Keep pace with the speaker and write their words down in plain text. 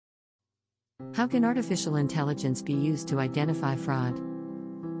How can artificial intelligence be used to identify fraud?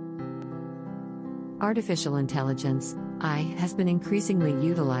 Artificial intelligence, AI, has been increasingly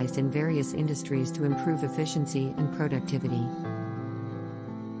utilized in various industries to improve efficiency and productivity.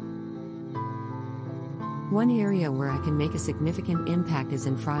 One area where I can make a significant impact is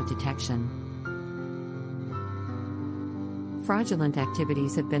in fraud detection. Fraudulent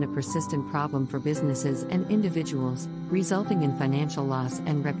activities have been a persistent problem for businesses and individuals, resulting in financial loss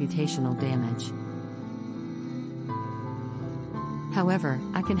and reputational damage. However,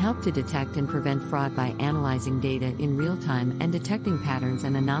 I can help to detect and prevent fraud by analyzing data in real time and detecting patterns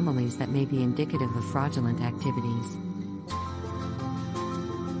and anomalies that may be indicative of fraudulent activities.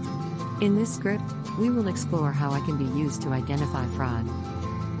 In this script, we will explore how I can be used to identify fraud.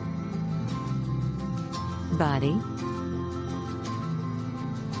 Body.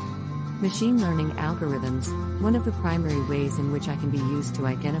 Machine learning algorithms. One of the primary ways in which I can be used to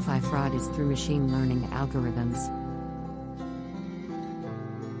identify fraud is through machine learning algorithms.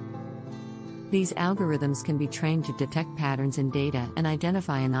 These algorithms can be trained to detect patterns in data and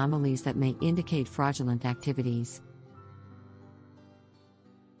identify anomalies that may indicate fraudulent activities.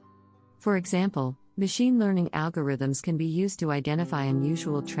 For example, machine learning algorithms can be used to identify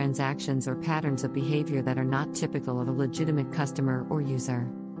unusual transactions or patterns of behavior that are not typical of a legitimate customer or user.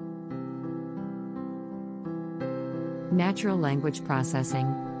 Natural language processing,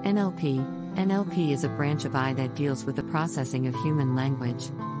 NLP. NLP is a branch of AI that deals with the processing of human language.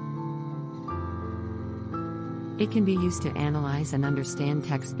 It can be used to analyze and understand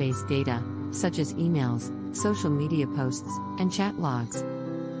text-based data, such as emails, social media posts, and chat logs.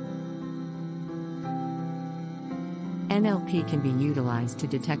 NLP can be utilized to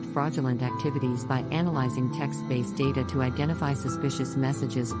detect fraudulent activities by analyzing text-based data to identify suspicious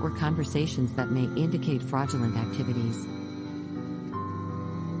messages or conversations that may indicate fraudulent activities.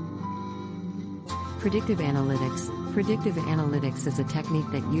 Predictive analytics. Predictive analytics is a technique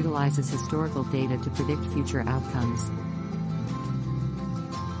that utilizes historical data to predict future outcomes.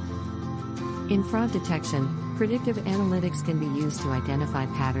 In fraud detection, predictive analytics can be used to identify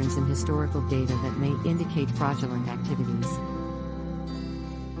patterns in historical data that may indicate fraudulent activities.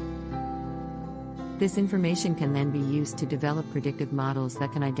 This information can then be used to develop predictive models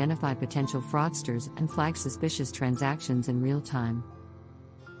that can identify potential fraudsters and flag suspicious transactions in real time.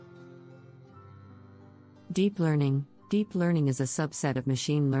 Deep learning. Deep learning is a subset of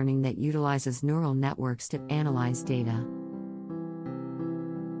machine learning that utilizes neural networks to analyze data.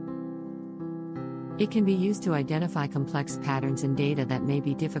 It can be used to identify complex patterns in data that may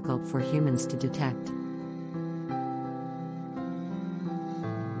be difficult for humans to detect.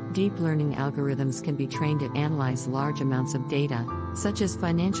 Deep learning algorithms can be trained to analyze large amounts of data, such as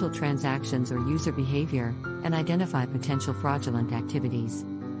financial transactions or user behavior, and identify potential fraudulent activities.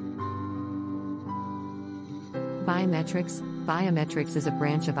 Biometrics. Biometrics is a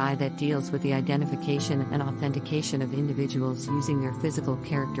branch of AI that deals with the identification and authentication of individuals using their physical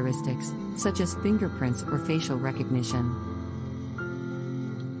characteristics, such as fingerprints or facial recognition.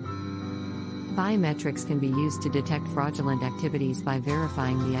 Biometrics can be used to detect fraudulent activities by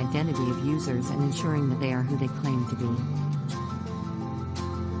verifying the identity of users and ensuring that they are who they claim to be.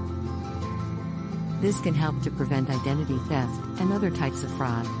 This can help to prevent identity theft and other types of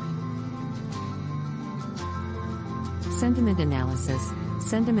fraud. Sentiment analysis.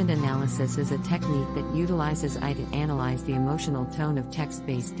 Sentiment analysis is a technique that utilizes AI to analyze the emotional tone of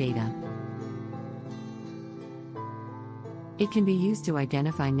text-based data. It can be used to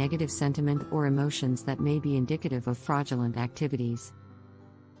identify negative sentiment or emotions that may be indicative of fraudulent activities.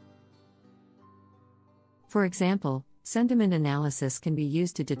 For example, sentiment analysis can be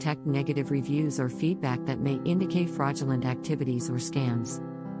used to detect negative reviews or feedback that may indicate fraudulent activities or scams.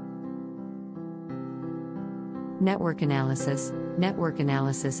 Network analysis. Network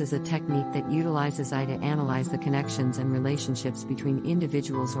analysis is a technique that utilizes AI to analyze the connections and relationships between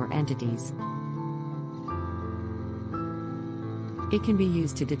individuals or entities. It can be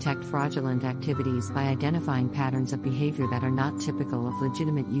used to detect fraudulent activities by identifying patterns of behavior that are not typical of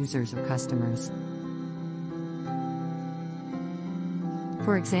legitimate users or customers.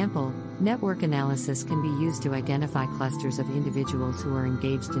 For example, network analysis can be used to identify clusters of individuals who are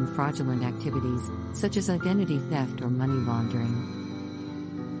engaged in fraudulent activities, such as identity theft or money laundering.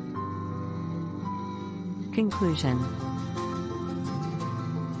 Conclusion.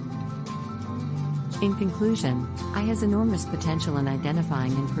 In conclusion, AI has enormous potential in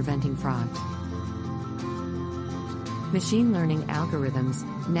identifying and preventing fraud. Machine learning algorithms,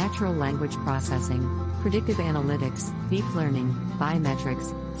 natural language processing, predictive analytics, deep learning,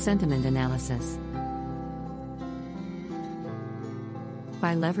 biometrics, sentiment analysis.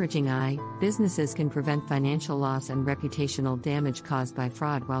 By leveraging AI, businesses can prevent financial loss and reputational damage caused by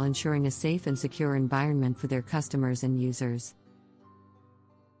fraud while ensuring a safe and secure environment for their customers and users.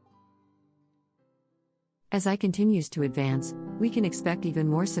 As AI continues to advance, we can expect even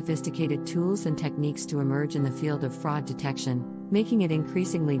more sophisticated tools and techniques to emerge in the field of fraud detection, making it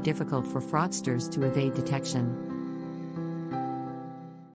increasingly difficult for fraudsters to evade detection.